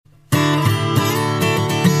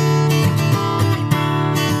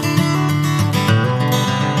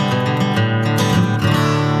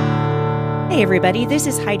everybody. This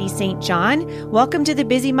is Heidi St. John. Welcome to the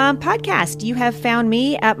Busy Mom Podcast. You have found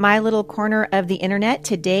me at my little corner of the internet.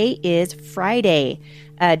 Today is Friday,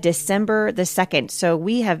 December the 2nd. So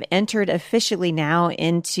we have entered officially now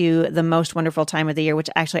into the most wonderful time of the year,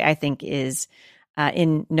 which actually I think is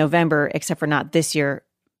in November, except for not this year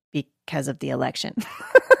because of the election.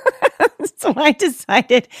 So I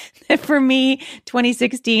decided that for me,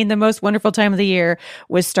 2016, the most wonderful time of the year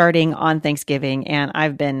was starting on Thanksgiving. And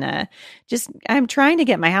I've been I'm trying to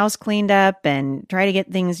get my house cleaned up and try to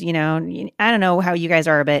get things, I don't know how you guys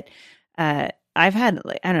are, but I've had,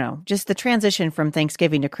 just the transition from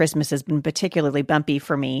Thanksgiving to Christmas has been particularly bumpy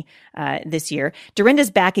for me this year.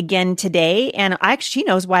 Dorinda's back again today, and she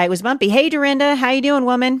knows why it was bumpy. Hey, Dorinda, how you doing,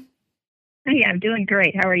 woman? Hey, I'm doing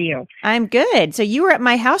great. How are you? I'm good. So you were at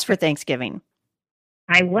my house for Thanksgiving.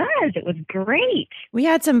 I was. It was great. We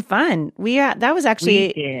had some fun. That was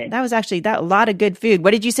actually a lot of good food. What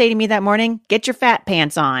did you say to me that morning? Get your fat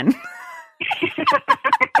pants on.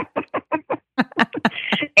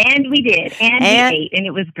 And we did. And we ate, and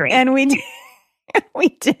it was great. And we did. We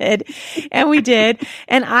did.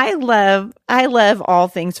 And I love all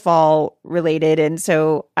things fall related. And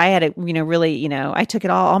so I had I took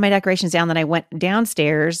all my decorations down, then I went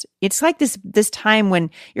downstairs. It's like this time when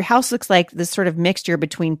your house looks like this sort of mixture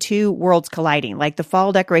between two worlds colliding. Like the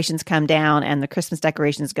fall decorations come down and the Christmas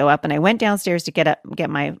decorations go up. And I went downstairs to get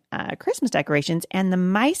my Christmas decorations, and the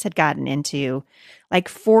mice had gotten into like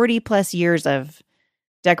 40 plus years of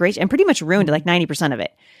decoration and pretty much ruined like 90% of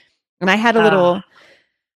it. And I had a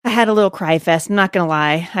little cry fest. I'm not going to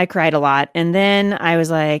lie. I cried a lot. And then I was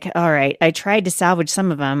like, all right, I tried to salvage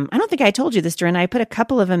some of them. I don't think I told you this, Durin. I put a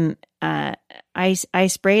couple of them, I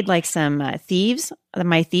sprayed like some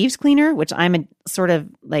my thieves cleaner, which I'm sort of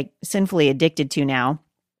like sinfully addicted to now,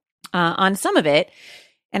 on some of it,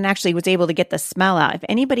 and actually was able to get the smell out. If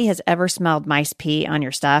anybody has ever smelled mice pee on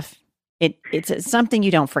your stuff, it's something you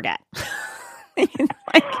don't forget.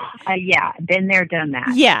 Yeah, been there, done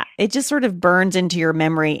that. Yeah, it just sort of burns into your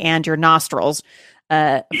memory and your nostrils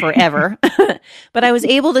forever. But I was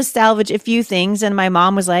able to salvage a few things, and my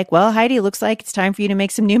mom was like, "Well, Heidi, it looks like it's time for you to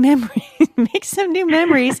make some new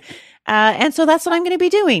memories." And so that's what I'm going to be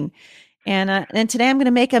doing. And today I'm going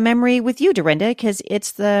to make a memory with you, Dorinda, because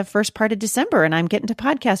it's the first part of December, and I'm getting to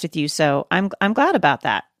podcast with you. So I'm glad about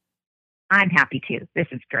that. I'm happy too. This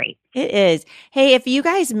is great. It is. Hey, if you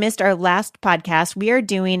guys missed our last podcast, we are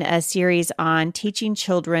doing a series on teaching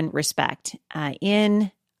children respect in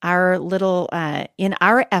our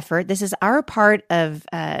effort. This is our part of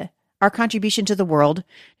our contribution to the world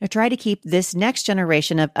to try to keep this next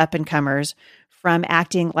generation of up-and-comers from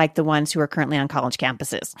acting like the ones who are currently on college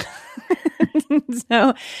campuses.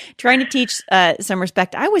 So trying to teach some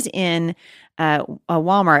respect. I was in a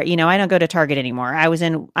Walmart. I don't go to Target anymore.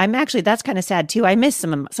 That's kind of sad too. I miss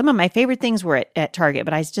some of my favorite things were at Target,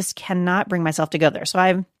 but I just cannot bring myself to go there. So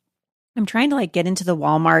I'm trying to like get into the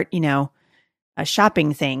Walmart, a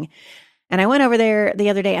shopping thing. And I went over there the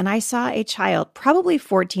other day and I saw a child, probably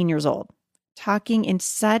 14 years old, talking in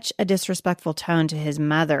such a disrespectful tone to his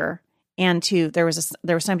mother. And there was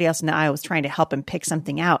somebody else in the aisle was trying to help him pick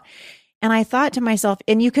something out. And I thought to myself,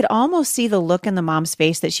 and you could almost see the look in the mom's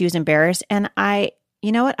face that she was embarrassed. And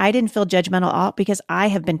you know what? I didn't feel judgmental at all because I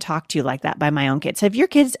have been talked to like that by my own kids. Have your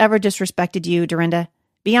kids ever disrespected you, Dorinda?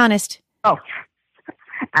 Be honest. Oh,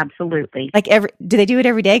 absolutely. Do they do it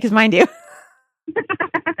every day? Because mine do.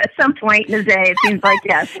 At some point in the day, it seems like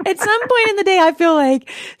yes. At some point in the day, I feel like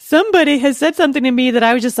somebody has said something to me that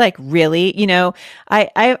I was just like, really?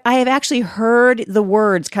 I have actually heard the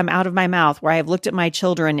words come out of my mouth where I have looked at my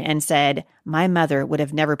children and said, my mother would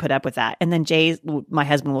have never put up with that. And then Jay, my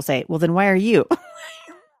husband, will say, well, then why are you?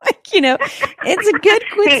 It's a good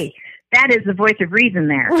question. Hey, that is the voice of reason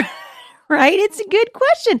there. Right? It's a good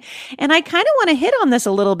question. And I kind of want to hit on this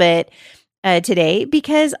a little bit today,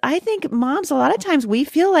 because I think moms, a lot of times we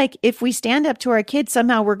feel like if we stand up to our kids,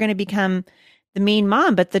 somehow we're going to become the mean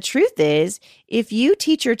mom. But the truth is, if you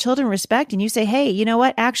teach your children respect and you say, hey, you know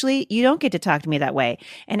what? Actually, you don't get to talk to me that way.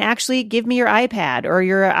 And actually give me your iPad or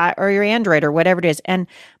your Android or whatever it is. And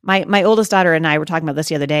my oldest daughter and I were talking about this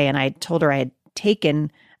the other day, and I told her I had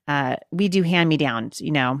taken, we do hand-me-downs,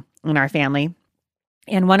 in our family.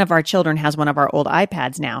 And one of our children has one of our old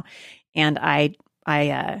iPads now. And I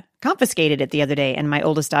confiscated it the other day, and my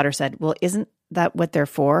oldest daughter said, well, isn't that what they're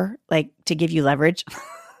for? Like, to give you leverage?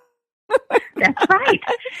 That's right.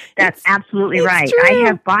 That's absolutely right. True. I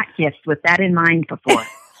have bought gifts with that in mind before.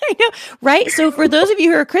 I know, right? So for those of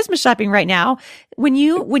you who are Christmas shopping right now, when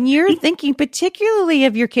you're thinking particularly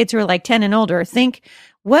of your kids who are like 10 and older, think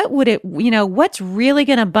what's really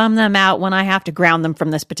going to bum them out when I have to ground them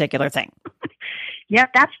from this particular thing.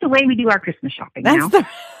 Yep, that's the way we do our Christmas shopping now.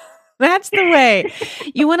 That's the way.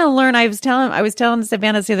 You want to learn. I was telling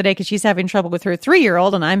Savannah the other day because she's having trouble with her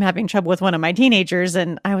 3-year-old and I'm having trouble with one of my teenagers.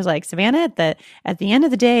 And I was like, Savannah, at the end of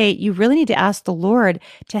the day, you really need to ask the Lord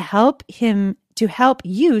to help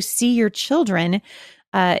you see your children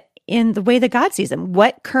in the way that God sees them.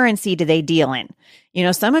 What currency do they deal in?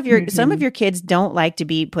 Some of your kids don't like to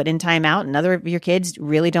be put in timeout, and other of your kids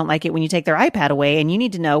really don't like it when you take their iPad away. And you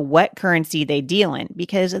need to know what currency they deal in,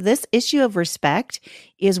 because this issue of respect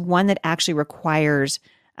is one that actually requires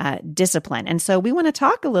discipline. And so we want to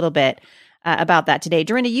talk a little bit about that today.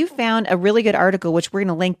 Dorinda, you found a really good article, which we're going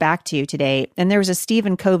to link back to today. And there was a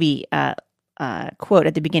Stephen Covey quote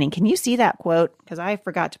at the beginning. Can you see that quote? Because I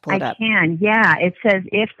forgot to pull it up. I can, yeah. It says,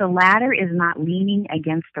 if the ladder is not leaning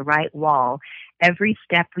against the right wall, every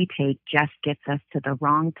step we take just gets us to the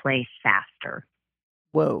wrong place faster.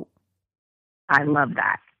 Whoa. I love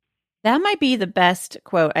that. That might be the best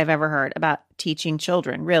quote I've ever heard about teaching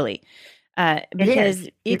children, really. Because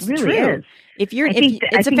it's really true. Is.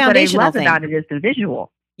 It's a foundational thing. What I love about it is the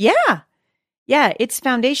visual. Yeah. Yeah, it's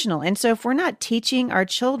foundational. And so if we're not teaching our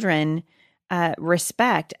children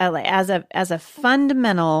respect as a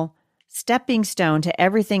fundamental stepping stone to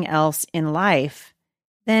everything else in life,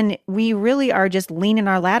 then we really are just leaning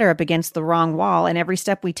our ladder up against the wrong wall, and every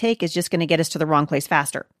step we take is just going to get us to the wrong place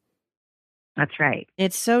faster. That's right.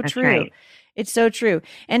 It's so That's true. Right. It's so true.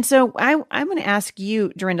 And so I'm going to ask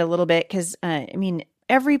you, Dorinda, a little bit, because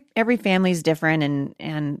every family is different,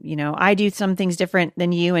 and I do some things different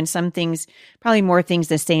than you, and some things, probably more things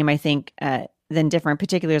the same, I think, than different,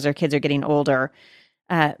 particularly as our kids are getting older.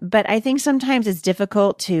 But I think sometimes it's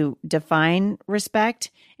difficult to define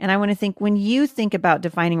respect. And I want to think, when you think about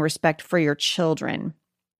defining respect for your children,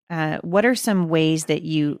 what are some ways that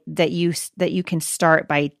you can start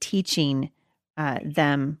by teaching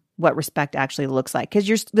them what respect actually looks like?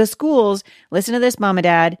 Because the schools, listen to this, mom and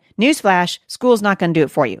dad, newsflash, school's not going to do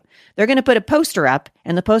it for you. They're going to put a poster up,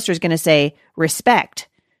 and the poster is going to say respect,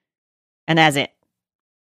 and that's it.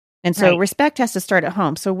 And so respect has to start at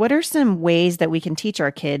home. So what are some ways that we can teach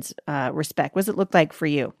our kids respect? What does it look like for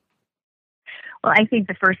you? Well, I think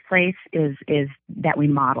the first place is that we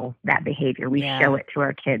model that behavior. We show it to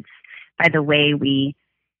our kids by the way we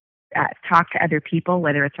talk to other people,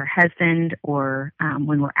 whether it's our husband or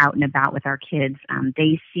when we're out and about with our kids.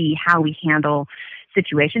 They see how we handle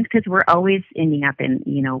situations, because we're always ending up in,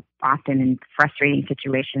 often in frustrating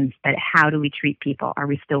situations. But how do we treat people? Are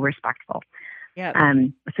we still respectful? Yeah.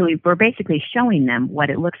 So we're basically showing them what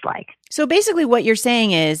it looks like. So basically what you're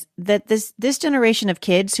saying is that this generation of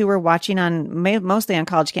kids who are watching mostly on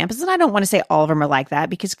college campuses, and I don't want to say all of them are like that,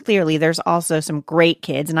 because clearly there's also some great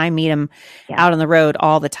kids, and I meet them out on the road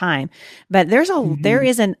all the time. But there is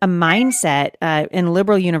a mindset in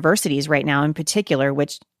liberal universities right now in particular,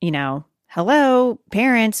 which, hello,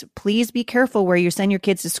 parents, please be careful where you send your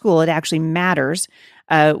kids to school. It actually matters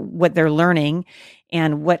what they're learning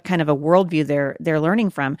and what kind of a worldview they're learning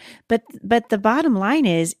from. But the bottom line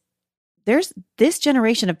is, this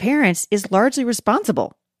generation of parents is largely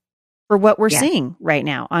responsible for what we're seeing right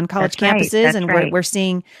now on college campuses, and what we're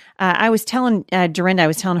seeing. I was telling Dorinda, I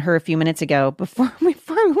was telling her a few minutes ago before we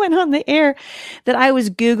went on the air that I was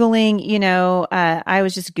Googling, I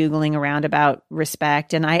was just Googling around about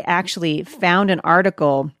respect, and I actually found an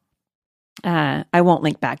article. I won't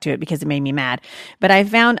link back to it because it made me mad, but I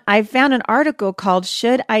found an article called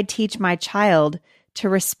 "Should I Teach My Child to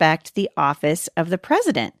Respect the Office of the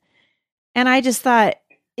President?" And I just thought,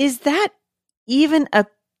 is that even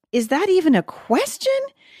a question?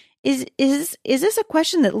 Is this a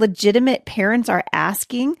question that legitimate parents are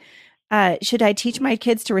asking? Should I teach my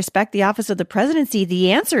kids to respect the office of the presidency?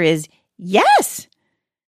 The answer is yes.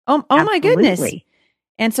 Oh my goodness.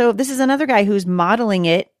 And so this is another guy who's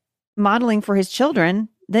modeling for his children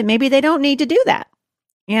that maybe they don't need to do that.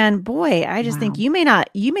 And boy, I just think you may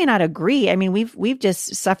not agree. I mean, we've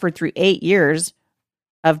just suffered through 8 years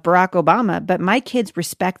of Barack Obama, but my kids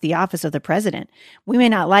respect the office of the president. We may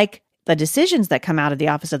not like the decisions that come out of the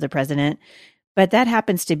office of the president, but that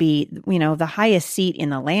happens to be, the highest seat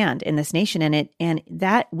in the land, in this nation, and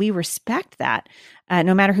that we respect that,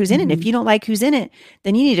 no matter who's in it. If you don't like who's in it,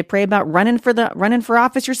 then you need to pray about running for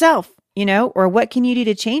office yourself, or what can you do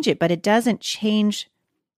to change it? But it doesn't change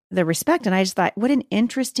the respect. And I just thought, what an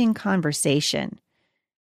interesting conversation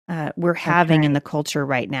we're having in the culture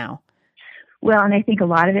right now. Well, and I think a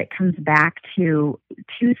lot of it comes back to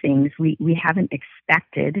two things. We haven't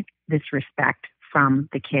expected this respect from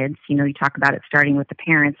the kids. You know, you talk about it starting with the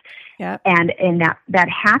parents. Yeah. And that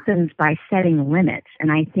happens by setting limits.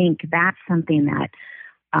 And I think that's something that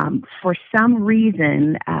for some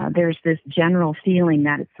reason, there's this general feeling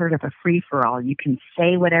that it's sort of a free-for-all. You can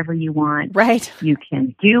say whatever you want. Right. You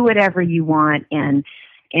can do whatever you want, and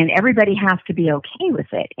everybody has to be okay with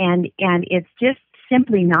it. And it's just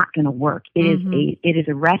simply not going to work. It is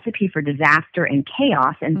a recipe for disaster and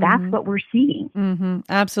chaos, and that's what we're seeing. Mm-hmm.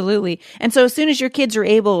 Absolutely. And so as soon as your kids are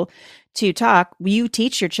able to talk, you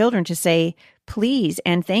teach your children to say please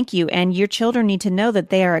and thank you. And your children need to know that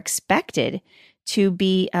they are expected to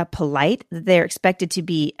be polite, that they're expected to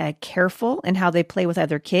be careful in how they play with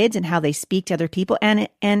other kids and how they speak to other people and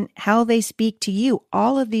how they speak to you.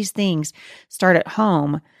 All of these things start at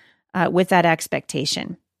home with that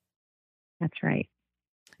expectation. That's right.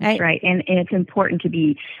 That's right. And it's important to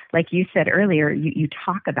be, like you said earlier, you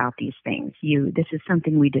talk about these things. This is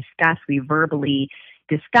something we discuss. We verbally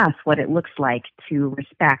discuss what it looks like to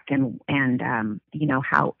respect and you know,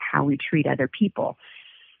 how we treat other people.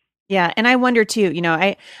 Yeah. And I wonder too, you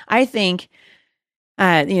know, I think,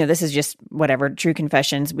 you know, this is just whatever, true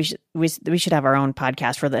confessions. We should have our own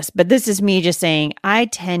podcast for this, but this is me just saying, I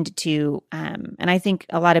tend to, and I think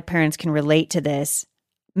a lot of parents can relate to this,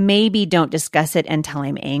 maybe don't discuss it until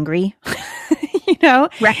I'm angry, you know?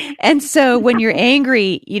 Right. And so when you're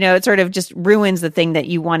angry, you know, it sort of just ruins the thing that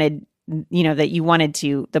you wanted, you know,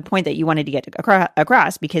 the point that you wanted to get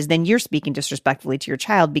across, because then you're speaking disrespectfully to your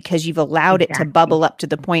child because you've allowed it to bubble up to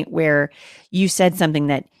the point where you said something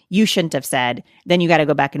that you shouldn't have said. Then you got to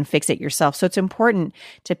go back and fix it yourself. So it's important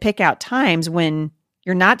to pick out times when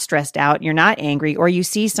you're not stressed out, you're not angry, or you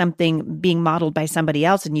see something being modeled by somebody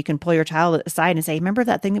else and you can pull your child aside and say, remember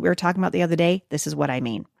that thing that we were talking about the other day? This is what I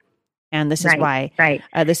mean. And this is why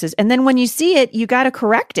this is, and then when you see it, you got to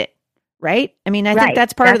correct it. Right? I mean, I think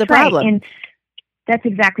that's part of the problem. And that's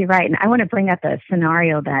exactly right. And I want to bring up a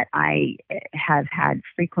scenario that I have had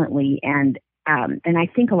frequently. And I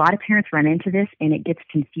think a lot of parents run into this and it gets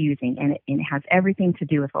confusing, and it has everything to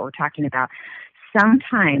do with what we're talking about.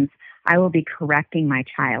 Sometimes I will be correcting my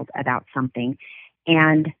child about something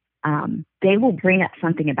and they will bring up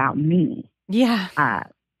something about me. Yeah.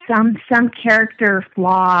 Some character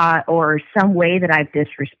flaw or some way that I've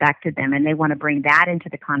disrespected them, and they want to bring that into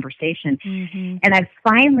the conversation. Mm-hmm. And I've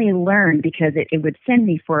finally learned, because it would send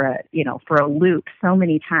me for a loop so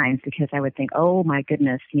many times, because I would think, oh my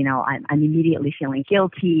goodness, you know, I'm immediately feeling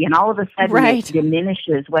guilty, and all of a sudden it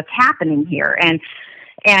diminishes what's happening here.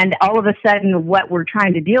 And all of a sudden, what we're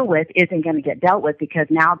trying to deal with isn't going to get dealt with, because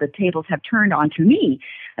now the tables have turned onto me.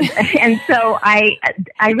 And so I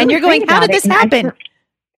really and you're going, how did this happen?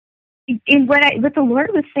 And what the Lord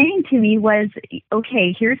was saying to me was,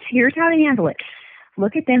 okay, here's how to handle it.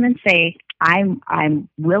 Look at them and say, I'm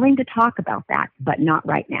willing to talk about that, but not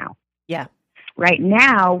right now. Yeah. Right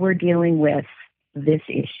now, we're dealing with this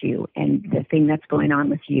issue and the thing that's going on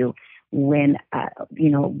with you. When,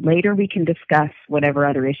 later we can discuss whatever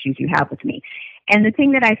other issues you have with me. And the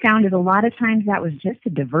thing that I found is a lot of times that was just a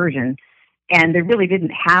diversion, and they really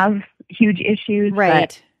didn't have huge issues.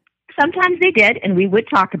 Right. Sometimes they did, and we would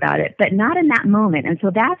talk about it, but not in that moment. And so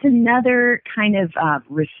that's another kind of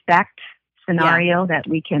respect scenario that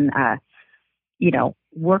we can,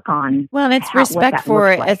 work on. Well, and it's respect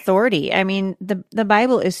for authority. I mean, the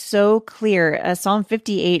Bible is so clear. Psalm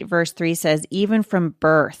 58 verse 3 says, even from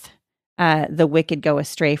birth, the wicked go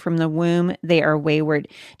astray. From the womb, they are wayward.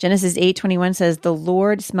 Genesis 8:21 says, the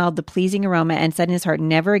Lord smelled the pleasing aroma and said in his heart,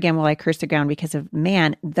 never again will I curse the ground because of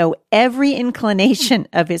man, though every inclination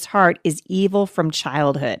of his heart is evil from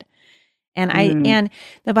childhood. And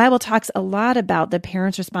the Bible talks a lot about the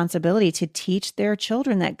parents' responsibility to teach their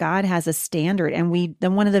children that God has a standard. And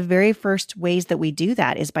one of the very first ways that we do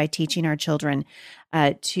that is by teaching our children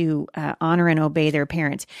to honor and obey their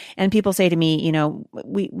parents. And people say to me, you know,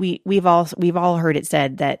 we've all heard it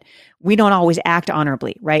said that we don't always act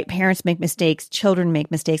honorably, right? Parents make mistakes, children make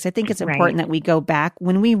mistakes. I think it's important that we go back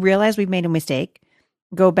when we realize we've made a mistake,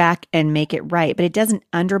 go back and make it right. But it doesn't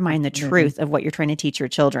undermine the truth of what you're trying to teach your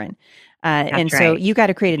children. So you got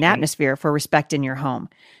to create an atmosphere for respect in your home.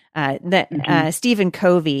 Stephen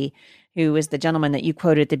Covey, who is the gentleman that you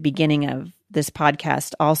quoted at the beginning of this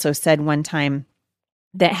podcast, also said one time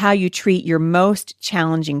that how you treat your most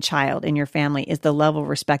challenging child in your family is the level of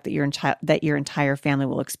respect that your entire family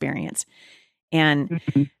will experience. And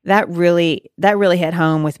that really hit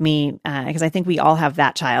home with me because I think we all have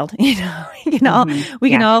that child. You know, we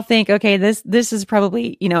can all think, okay, this is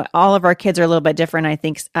probably, you know, all of our kids are a little bit different. I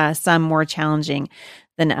think some more challenging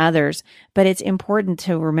than others. But it's important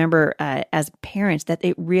to remember as parents that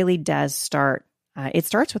it really does start. It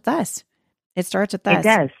starts with us. It starts with us. It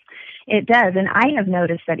does. It does. And I have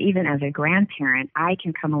noticed that even as a grandparent, I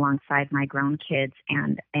can come alongside my grown kids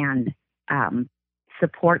and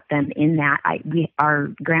support them in that. Our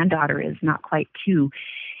granddaughter is not quite 2,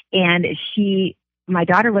 and my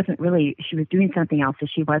daughter she was doing something else, so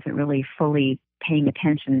she wasn't really fully paying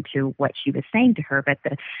attention to what she was saying to her.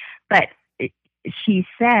 But she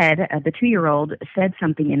said, the 2-year-old said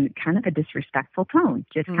something in kind of a disrespectful tone,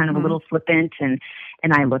 just kind of a little flippant. And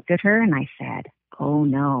I looked at her and I said, "Oh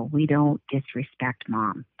no, we don't disrespect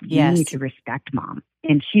Mom. You need to respect Mom."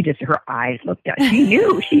 And her eyes looked up. She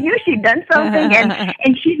knew she'd done something,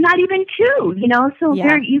 and she's not even 2, So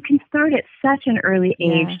there, you can start at such an early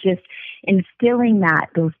age, just instilling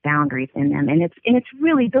those boundaries in them. And it's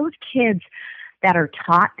really those kids that are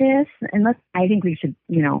taught this, and I think we should,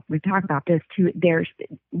 we talk about this too.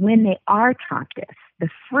 When they are taught this, the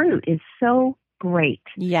fruit is so great.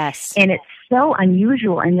 Yes. And it's so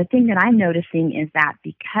unusual. And the thing that I'm noticing is that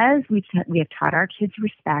because we have taught our kids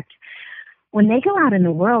respect, when they go out in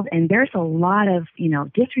the world and there's a lot of,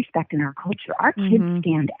 disrespect in our culture, our kids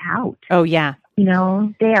stand out. Oh, yeah.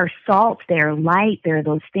 They are salt, they are light, they're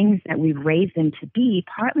those things that we've raised them to be,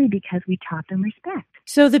 partly because we taught them respect.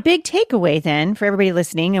 So the big takeaway then for everybody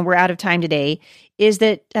listening, and we're out of time today, is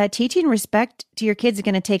that teaching respect to your kids is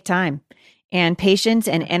going to take time. And patience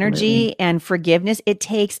and energy and forgiveness. It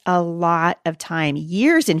takes a lot of time,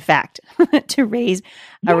 years, in fact, to raise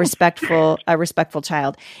a respectful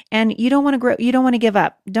child. And you don't want to grow. You don't want to give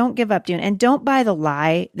up. Don't give up, and don't buy the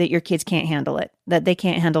lie that your kids can't handle it, that they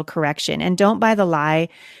can't handle correction, and don't buy the lie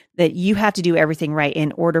that you have to do everything right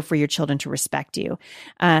in order for your children to respect you.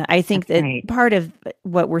 I think that part of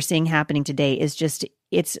what we're seeing happening today is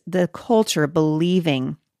it's the culture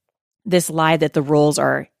believing this lie that the roles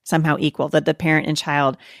are somehow equal, that the parent and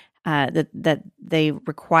child, that they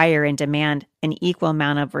require and demand an equal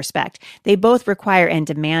amount of respect. They both require and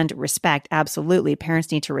demand respect. Absolutely.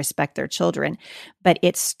 Parents need to respect their children, but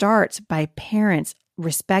it starts by parents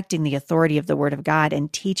respecting the authority of the Word of God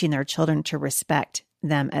and teaching their children to respect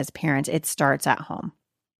them as parents. It starts at home.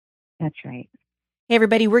 That's right. Hey,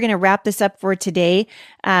 everybody, we're going to wrap this up for today,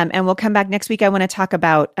 and we'll come back next week. I want to talk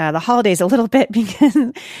about the holidays a little bit because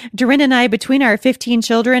Dorinda and I, between our 15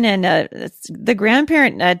 children and the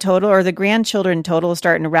grandparent total or the grandchildren total is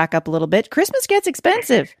starting to rack up a little bit. Christmas gets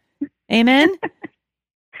expensive. Amen?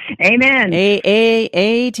 Amen.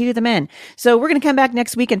 A to the men. So we're going to come back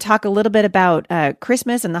next week and talk a little bit about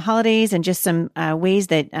Christmas and the holidays and just some ways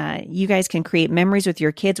that you guys can create memories with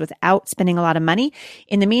your kids without spending a lot of money.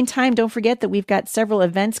 In the meantime, don't forget that we've got several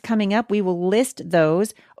events coming up. We will list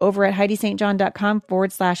those over at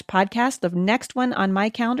HeidiSt.com/podcast. The next one on my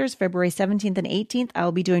calendar is February 17th and 18th.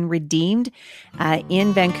 I'll be doing Redeemed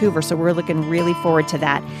in Vancouver. So we're looking really forward to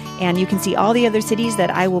that. And you can see all the other cities that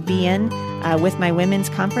I will be in with my women's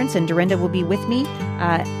conference, and Dorinda will be with me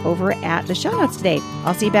over at the show notes today.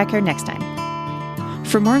 I'll see you back here next time.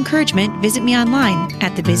 For more encouragement, visit me online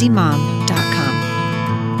at thebusymom.com.